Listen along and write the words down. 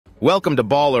Welcome to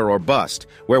Baller or Bust,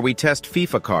 where we test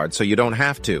FIFA cards so you don't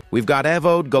have to. We've got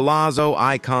Golazo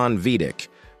Icon Vidic.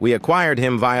 We acquired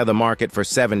him via the market for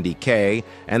 70K,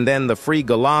 and then the free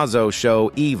Golazo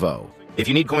show Evo. If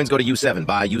you need coins, go to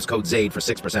U7. Use code ZADE for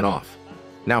 6% off.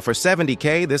 Now for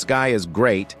 70K, this guy is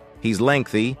great. He's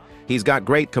lengthy. He's got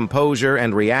great composure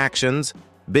and reactions.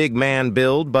 Big man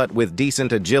build, but with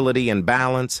decent agility and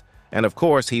balance. And of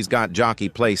course, he's got jockey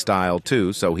play style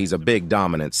too, so he's a big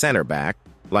dominant center back,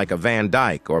 like a Van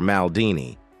Dijk or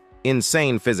Maldini.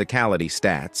 Insane physicality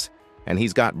stats, and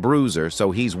he's got bruiser, so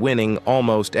he's winning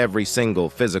almost every single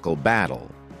physical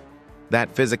battle.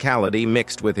 That physicality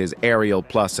mixed with his aerial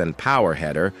plus and power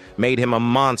header made him a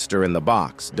monster in the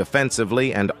box,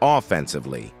 defensively and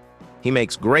offensively. He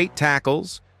makes great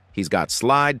tackles. He's got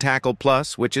slide tackle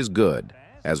plus, which is good,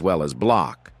 as well as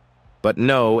block. But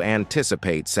no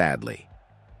anticipate, sadly.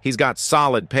 He's got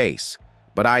solid pace,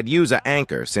 but I'd use an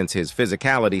anchor since his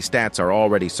physicality stats are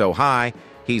already so high.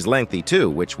 He's lengthy too,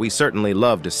 which we certainly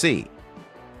love to see.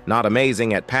 Not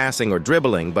amazing at passing or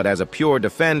dribbling, but as a pure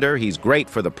defender, he's great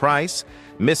for the price.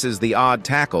 Misses the odd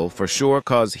tackle for sure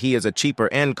cause he is a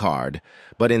cheaper end card,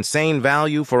 but insane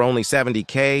value for only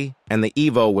 70K, and the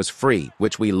Evo was free,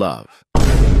 which we love.